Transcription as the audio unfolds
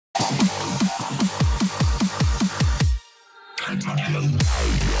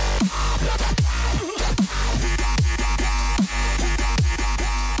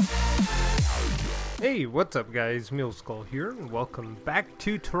Hey, what's up guys, Muleskull here, and welcome back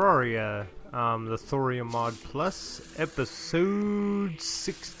to Terraria, the Thorium mod plus, episode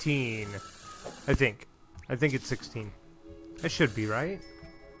 16, I think it's 16, I should be right,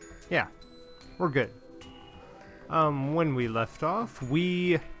 yeah, we're good. When we left off,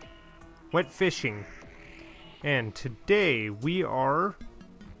 we went fishing, and today we are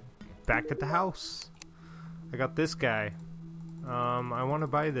back at the house. I got this guy. I want to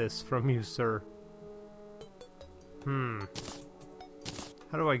buy this from you, sir. How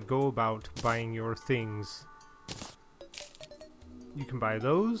do I go about buying your things? You can buy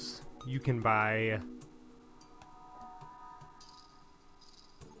those. You can buy...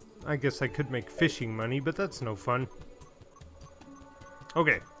 I guess I could make fishing money, but that's no fun.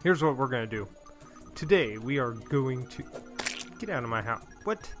 Okay, here's what we're gonna do. Today, we are going to... Get out of my house.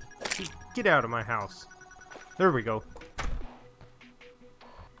 What? Get out of my house. There we go.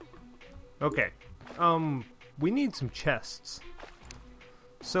 Okay. We need some chests.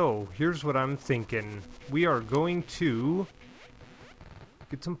 So, here's what I'm thinking. We are going to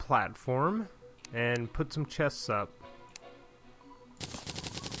get some platform and put some chests up. I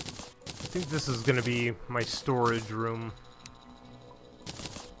think this is going to be my storage room.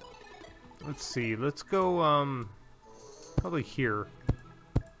 Let's see. Let's go, probably here.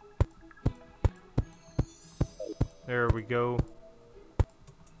 There we go.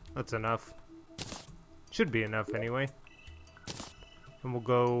 That's enough. Should be enough anyway. And we'll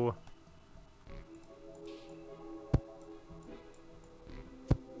go...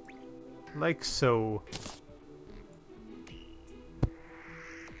 like so.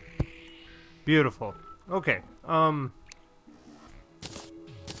 Beautiful. Okay.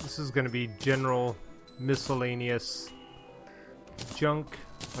 This is gonna be general miscellaneous junk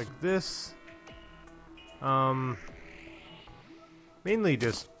like this. Mainly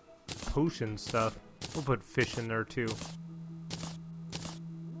just potion stuff. We'll put fish in there too.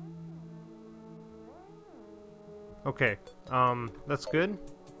 Okay, that's good.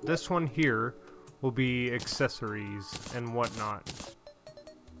 This one here will be accessories and whatnot.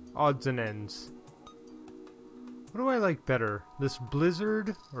 Odds and ends. What do I like better? This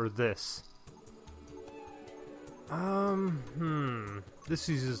blizzard or this? This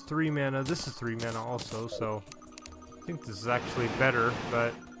uses 3 mana. This is 3 mana also, so I think this is actually better,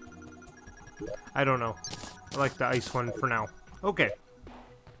 but I don't know. I like the ice one for now. Okay.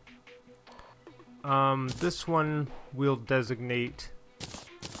 This one we'll designate...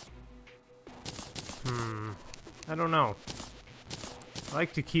 I don't know. I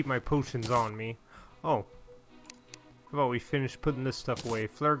like to keep my potions on me. Oh. How about we finish putting this stuff away?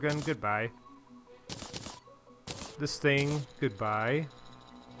 Flare gun, goodbye. This thing, goodbye.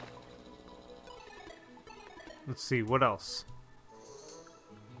 Let's see, what else?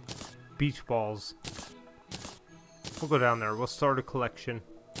 Beach balls. We'll go down there. We'll start a collection.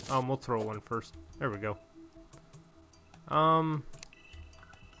 We'll throw one first. There we go. My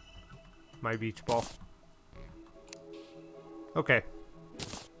beach ball. Okay.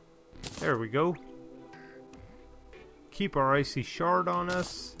 There we go. Keep our icy shard on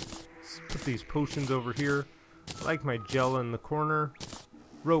us. Let's put these potions over here. I like my gel in the corner.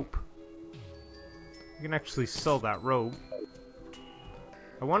 Rope. I can actually sell that rope.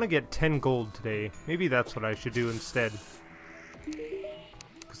 I want to get 10 gold today. Maybe that's what I should do instead.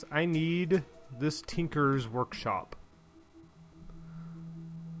 Because I need this Tinker's Workshop.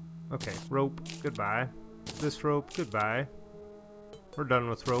 Okay, rope, goodbye. This rope, goodbye. We're done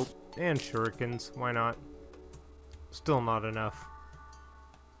with rope. And shurikens, why not? Still not enough.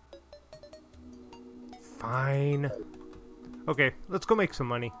 Fine. Okay, let's go make some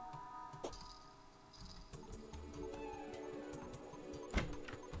money.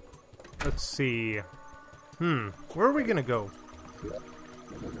 Let's see. Where are we gonna go?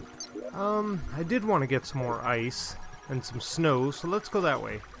 I did want to get some more ice and some snow, so let's go that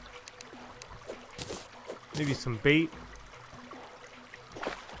way. Maybe some bait.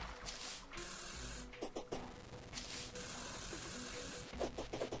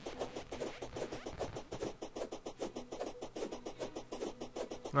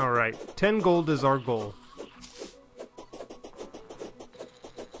 Alright, 10 gold is our goal.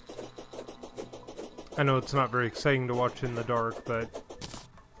 I know it's not very exciting to watch in the dark, but...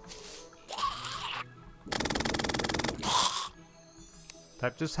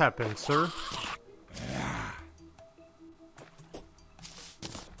 that just happened, sir.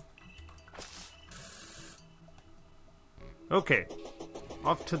 Okay,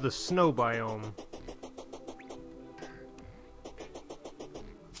 off to the snow biome.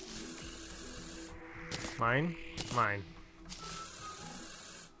 Mine. Mine.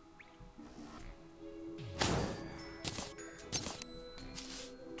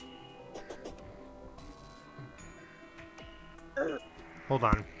 Hold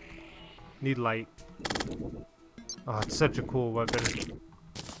on. Need light. Oh, it's such a cool weapon.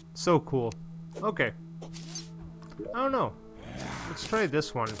 So cool. Okay. I don't know. Let's try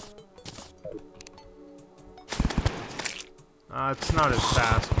this one. It's not as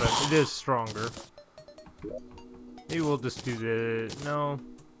fast, but it is stronger. Maybe we'll just do the... No.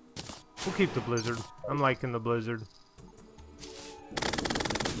 We'll keep the blizzard. I'm liking the blizzard.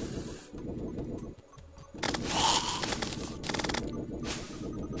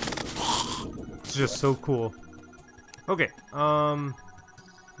 It's just so cool. Okay,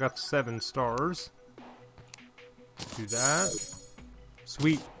 got 7 stars. Do that.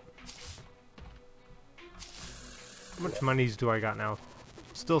 Sweet. How much monies do I got now?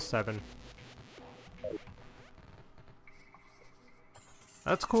 Still 7.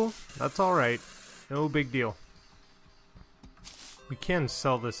 That's cool. That's alright. No big deal. We can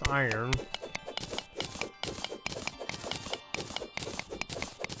sell this iron.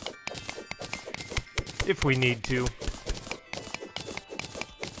 If we need to.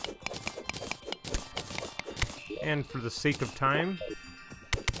 And for the sake of time,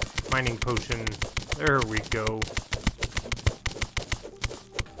 mining potion. There we go.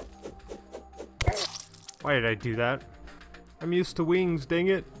 Why did I do that? I'm used to wings, dang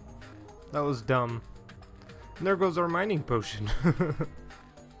it. That was dumb. And there goes our mining potion.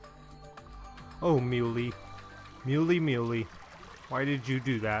 Oh, Muley. Muley, Muley. Why did you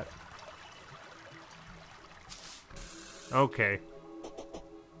do that? Okay.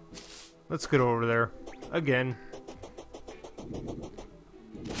 Let's get over there. Again.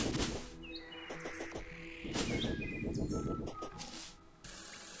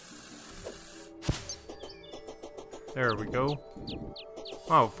 There we go.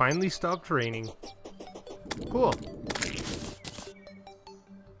 Oh, finally stopped raining. Cool.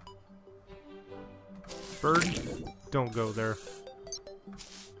 Bird, don't go there.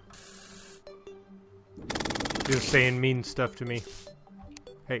 Just saying mean stuff to me.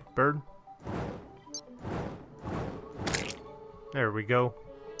 Hey, bird. There we go.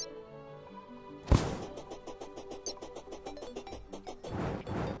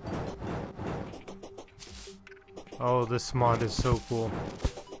 Oh, this mod is so cool.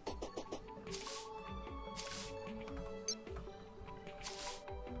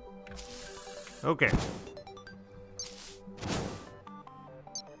 Okay.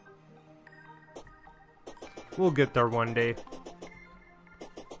 We'll get there one day.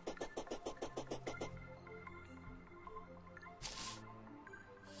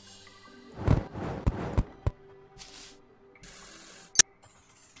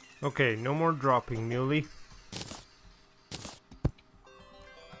 Okay, no more dropping, Muley.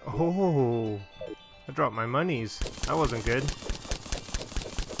 Oh, I dropped my monies. That wasn't good.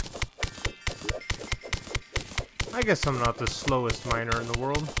 I guess I'm not the slowest miner in the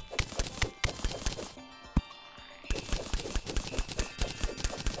world.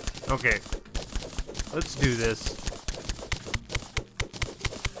 Okay, let's do this.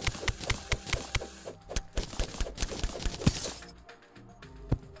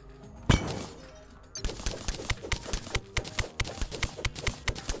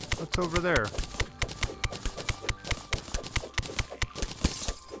 What's over there?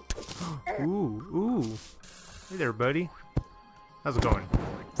 Ooh, ooh. Hey there, buddy. How's it going?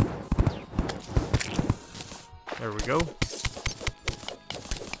 There we go.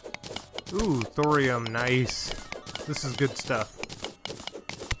 Ooh, thorium, nice. This is good stuff.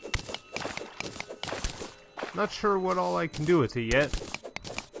 Not sure what all I can do with it yet,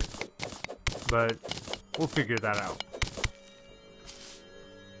 but we'll figure that out.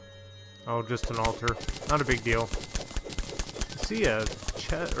 Oh, just an altar. Not a big deal. I see a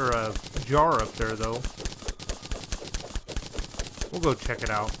or a jar up there, though. We'll go check it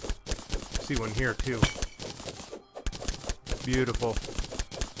out. See one here, too. Beautiful.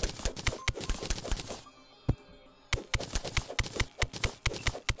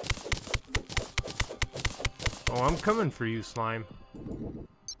 Oh, I'm coming for you, slime.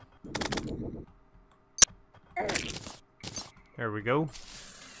 There we go.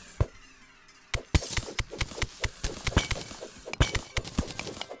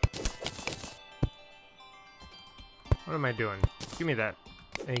 What am I doing? Give me that.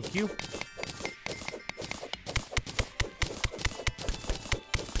 Thank you.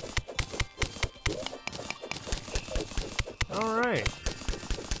 Alright.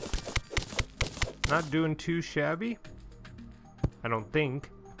 Not doing too shabby. I don't think.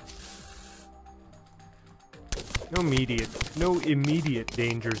 No immediate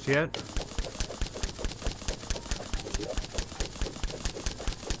dangers yet.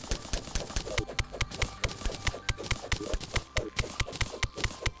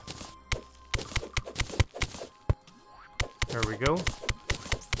 There we go. Is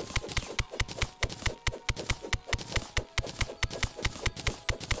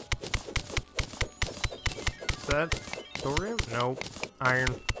that thorium? Nope.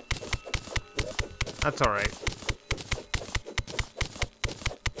 Iron. That's alright.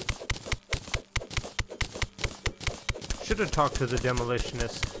 Should have talked to the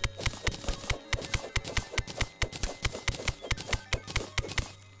demolitionist.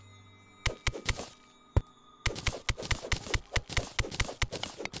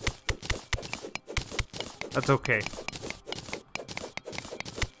 That's okay.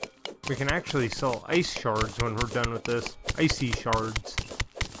 We can actually sell ice shards when we're done with this. Icy shards.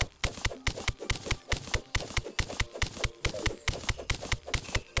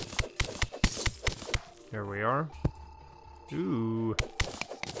 There we are. Ooh.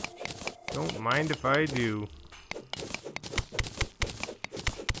 Don't mind if I do.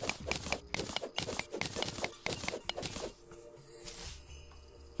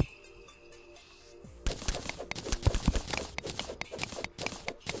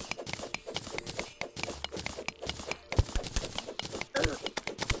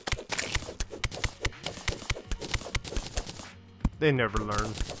 They never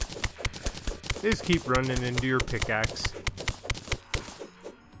learn. They just keep running into your pickaxe.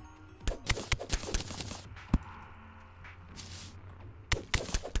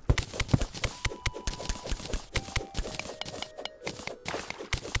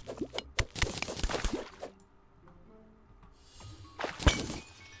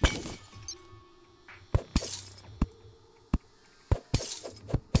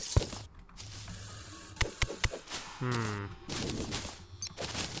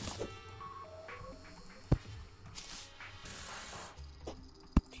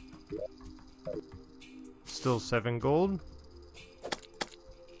 Still 7 gold.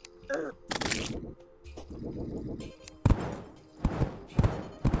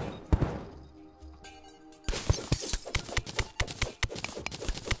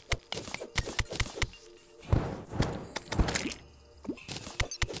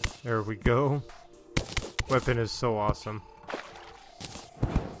 There we go. Weapon is so awesome.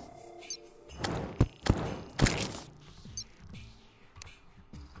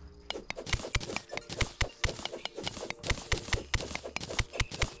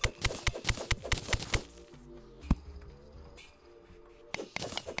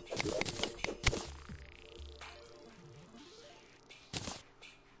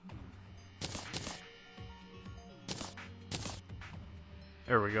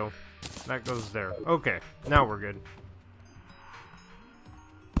 There we go. That goes there. Okay, now we're good.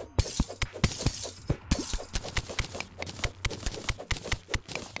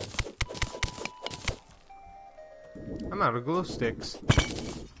 I'm out of glow sticks.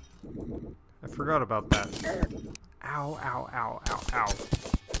 I forgot about that. Ow, ow, ow, ow, ow.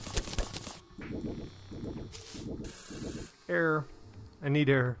 Air. I need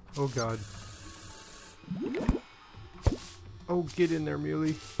air. Oh god. Oh, get in there,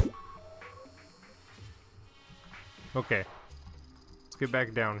 Muley. Okay. Let's get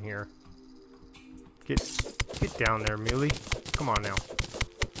back down here. Get down there, Muley. Come on now.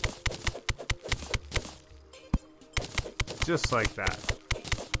 Just like that.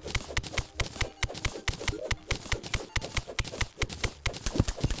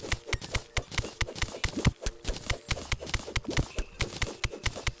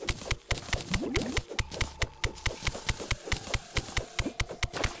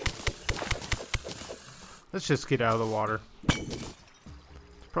 Let's just get out of the water. It's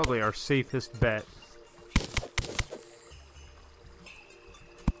probably our safest bet.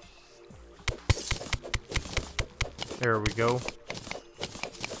 There we go.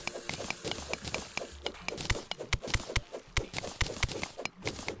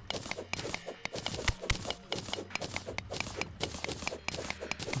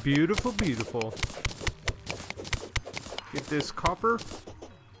 Beautiful, beautiful. Get this copper.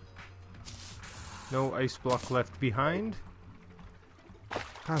 No ice block left behind.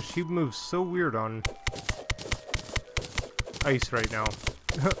 Gosh, he moves so weird on ice right now.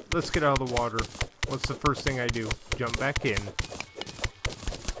 Let's get out of the water. What's the first thing I do? Jump back in.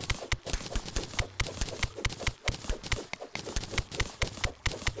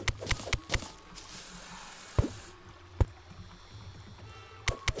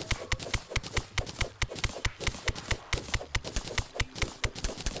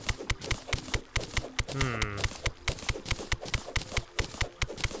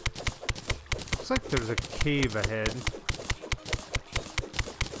 there's a cave ahead.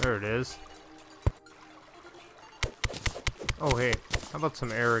 There it is. Oh hey, how about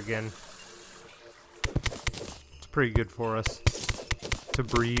some air again? It's pretty good for us to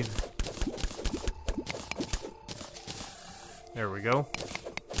breathe. There we go.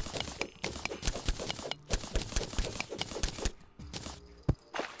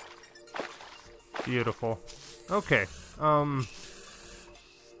 Beautiful. Okay.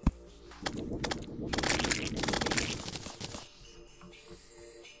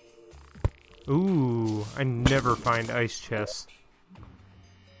 Ooh, I never find ice chests.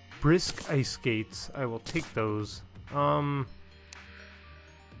 Brisk ice skates. I will take those. Loot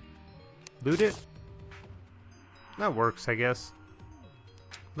it? That works, I guess.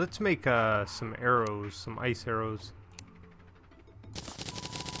 Let's make some arrows, some ice arrows.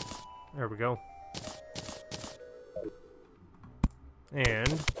 There we go.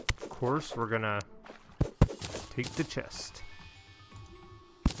 And, of course, we're gonna take the chest.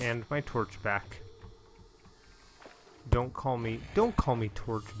 And my torch back. Don't call me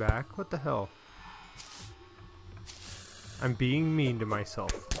torch back. What the hell? I'm being mean to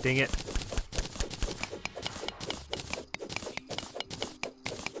myself. Dang it.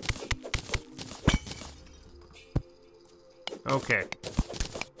 Okay.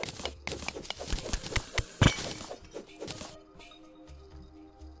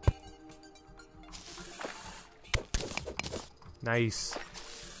 Nice.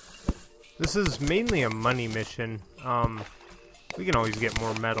 This is mainly a money mission. We can always get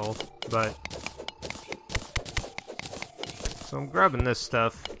more metal, but... So I'm grabbing this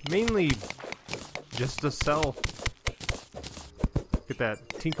stuff, mainly just to sell. Get that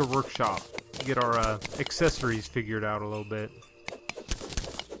Tinker Workshop. Get our accessories figured out a little bit.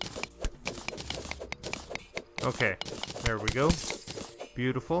 Okay, there we go.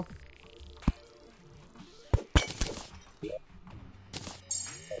 Beautiful.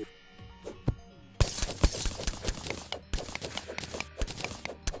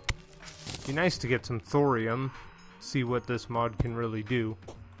 Be nice to get some thorium, see what this mod can really do.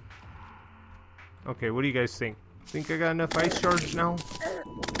 Okay, what do you guys think? Think I got enough ice shards now?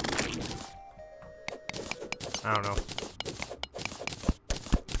 I don't know.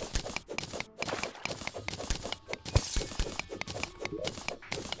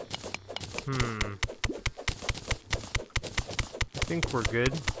 I think we're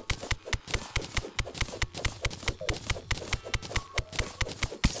good.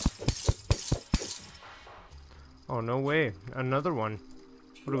 Oh, no way. Another one.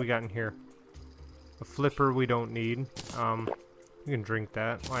 What do we got in here? A flipper we don't need. We can drink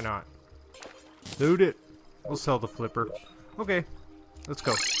that. Why not? Loot it. We'll sell the flipper. Okay. Let's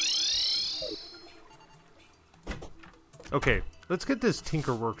go. Okay. Let's get this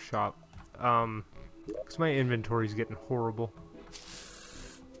Tinker Workshop. Because my inventory's getting horrible.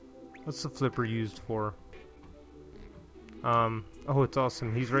 What's the flipper used for? Oh, it's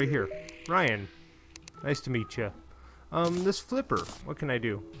awesome. He's right here. Ryan. Nice to meet you. This flipper. What can I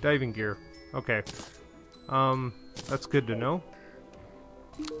do? Diving gear. Okay. That's good to know.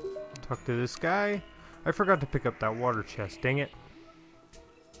 Talk to this guy. I forgot to pick up that water chest. Dang it.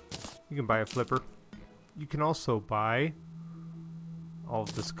 You can buy a flipper. You can also buy all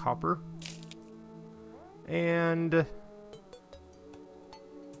of this copper. And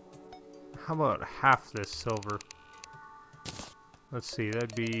how about half this silver? Let's see,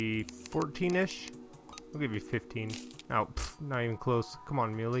 that'd be 14-ish. I'll give you 15. Oh, not even close. Come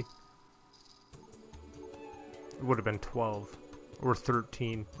on, Muley. It would have been 12 or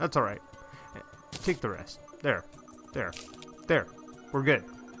 13. That's all right. Take the rest. There. There. There. We're good.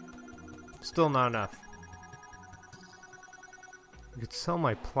 Still not enough. I could sell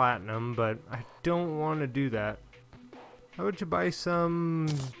my platinum, but I don't want to do that. How about you buy some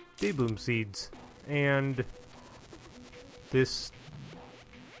daybloom seeds and this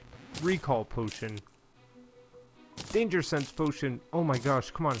recall potion, danger sense potion. Oh my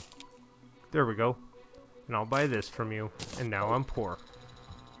gosh, come on. There we go. And I'll buy this from you. And now I'm poor.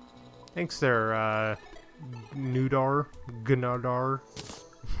 Thanks there, Nudar, Gnadar.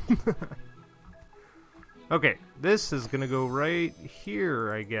 Okay, this is gonna go right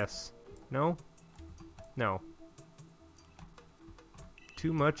here, I guess. No? No.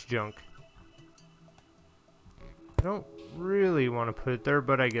 Too much junk. I don't really want to put it there,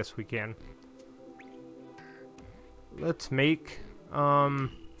 but I guess we can. Let's make, okay,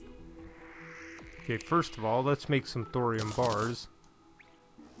 first of all, let's make some thorium bars.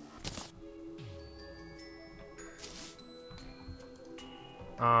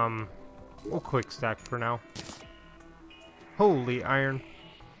 We'll quick stack for now. Holy iron.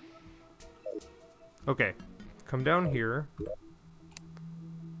 Okay, come down here.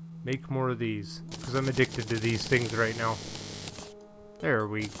 Make more of these, because I'm addicted to these things right now. There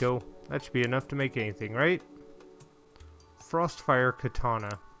we go. That should be enough to make anything, right? Frostfire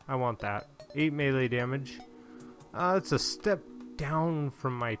Katana. I want that. 8 melee damage. It's a step down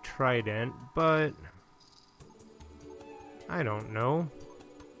from my trident, but I don't know.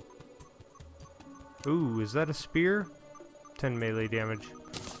 Ooh, is that a spear? 10 melee damage.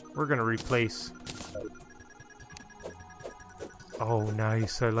 We're gonna replace. Oh,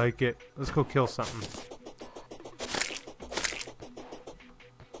 nice. I like it. Let's go kill something.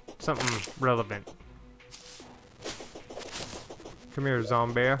 Something relevant. Come here,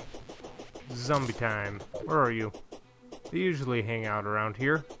 zombie. Zombie time. Where are you? They usually hang out around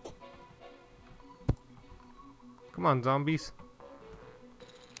here. Come on, zombies.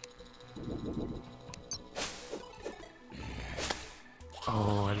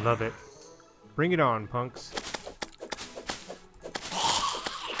 Oh, I love it. Bring it on, punks.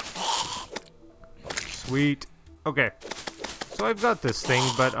 Sweet. Okay. So I've got this thing,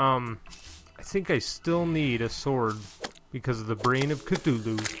 but I think I still need a sword because of the Brain of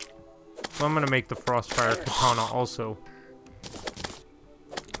Cthulhu. So I'm gonna make the Frostfire Katana also.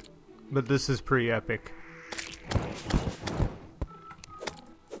 But this is pretty epic.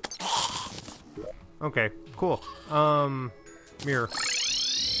 Okay, cool. Mirror.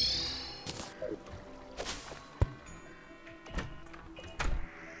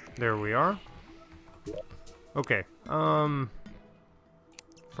 There we are. Okay,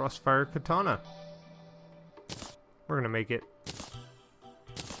 Frostfire Katana. We're gonna make it.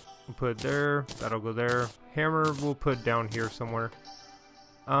 We'll put it there, that'll go there. Hammer we'll put down here somewhere.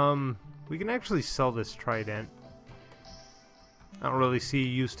 We can actually sell this trident. I don't really see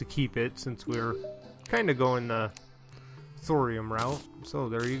use to keep it since we're kinda going the thorium route. So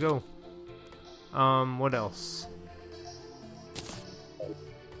there you go. What else?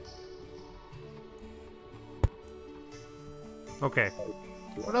 Okay,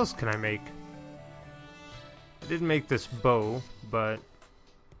 what else can I make? I didn't make this bow, but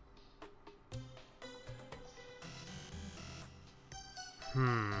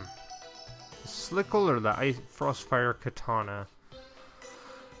the Slickle or the Frostfire Katana?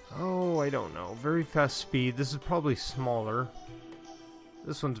 Oh, I don't know. Very fast speed. This is probably smaller.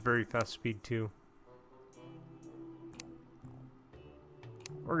 This one's very fast speed too.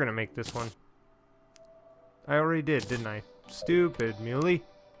 We're gonna make this one. I already did, didn't I? Stupid muley.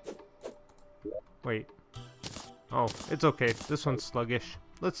 Wait. Oh, it's okay. This one's sluggish.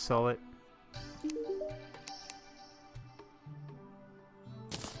 Let's sell it.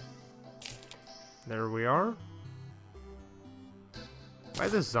 There we are. Buy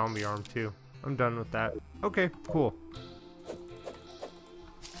this zombie arm too. I'm done with that. Okay, cool.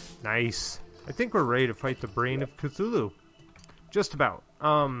 Nice. I think we're ready to fight the Brain of Cthulhu. Just about.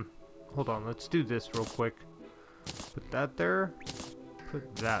 Hold on. Let's do this real quick. Put that there.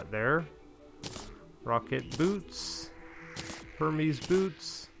 Put that there. Rocket boots. Hermes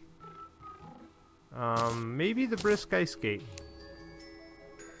boots. Maybe the brisk ice skate.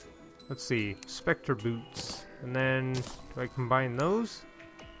 Let's see. Spectre boots. And then, do I combine those?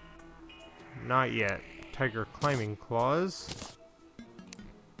 Not yet. Tiger climbing claws.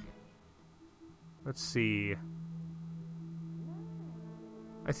 Let's see.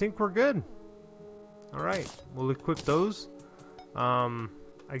 I think we're good. Alright, we'll equip those.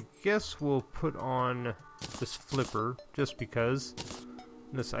 I guess we'll put on this flipper, just because.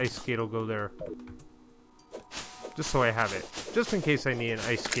 And this ice skate will go there. Just so I have it. Just in case I need an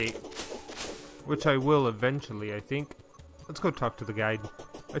ice skate. Which I will eventually, I think. Let's go talk to the guide.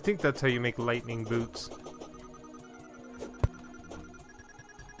 I think that's how you make lightning boots.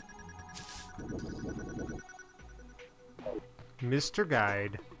 Mr.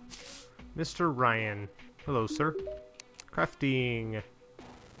 Guide. Mr. Ryan. Hello, sir. Crafting.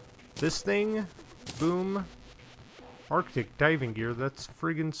 This thing. Boom. Arctic diving gear. That's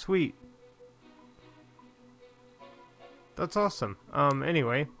friggin' sweet. That's awesome.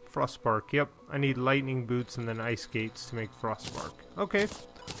 Anyway. Frostbark. Yep. I need lightning boots and then ice skates to make Frostbark. Okay.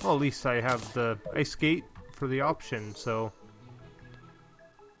 Well, at least I have the ice skate for the option, so.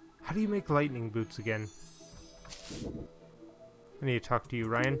 How do you make lightning boots again? I need to talk to you,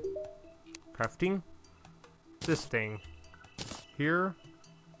 Ryan. Crafting. This thing. Here.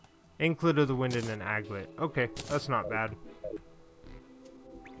 Anklet of the Wind and an aglet. Okay, that's not bad.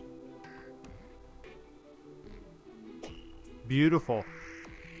 Beautiful.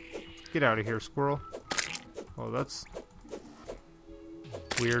 Get out of here, squirrel. Oh, that's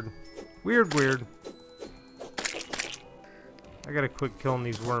weird. Weird. I gotta quit killing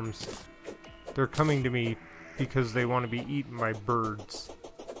these worms. They're coming to me because they want to be eaten by birds.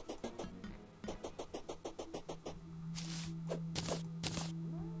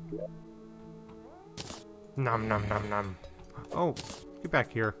 Nom nom nom nom. Oh, get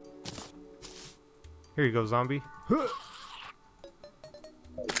back here. Here you go, zombie.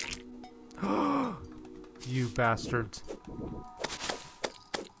 You bastards.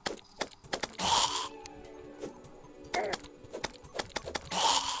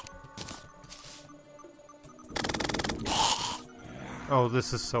 Oh,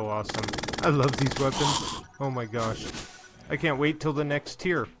 this is so awesome. I love these weapons. Oh my gosh. I can't wait till the next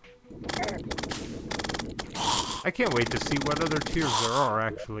tier. I can't wait to see what other tiers there are,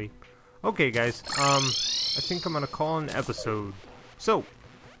 actually. Okay, guys. I think I'm gonna call an episode. So,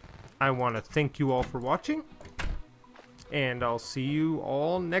 I want to thank you all for watching. And I'll see you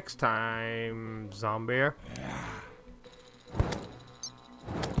all next time, zombie.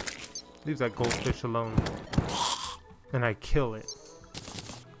 Leave that goldfish alone. And I kill it.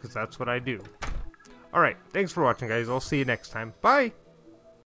 Because that's what I do. Alright, thanks for watching, guys. I'll see you next time. Bye!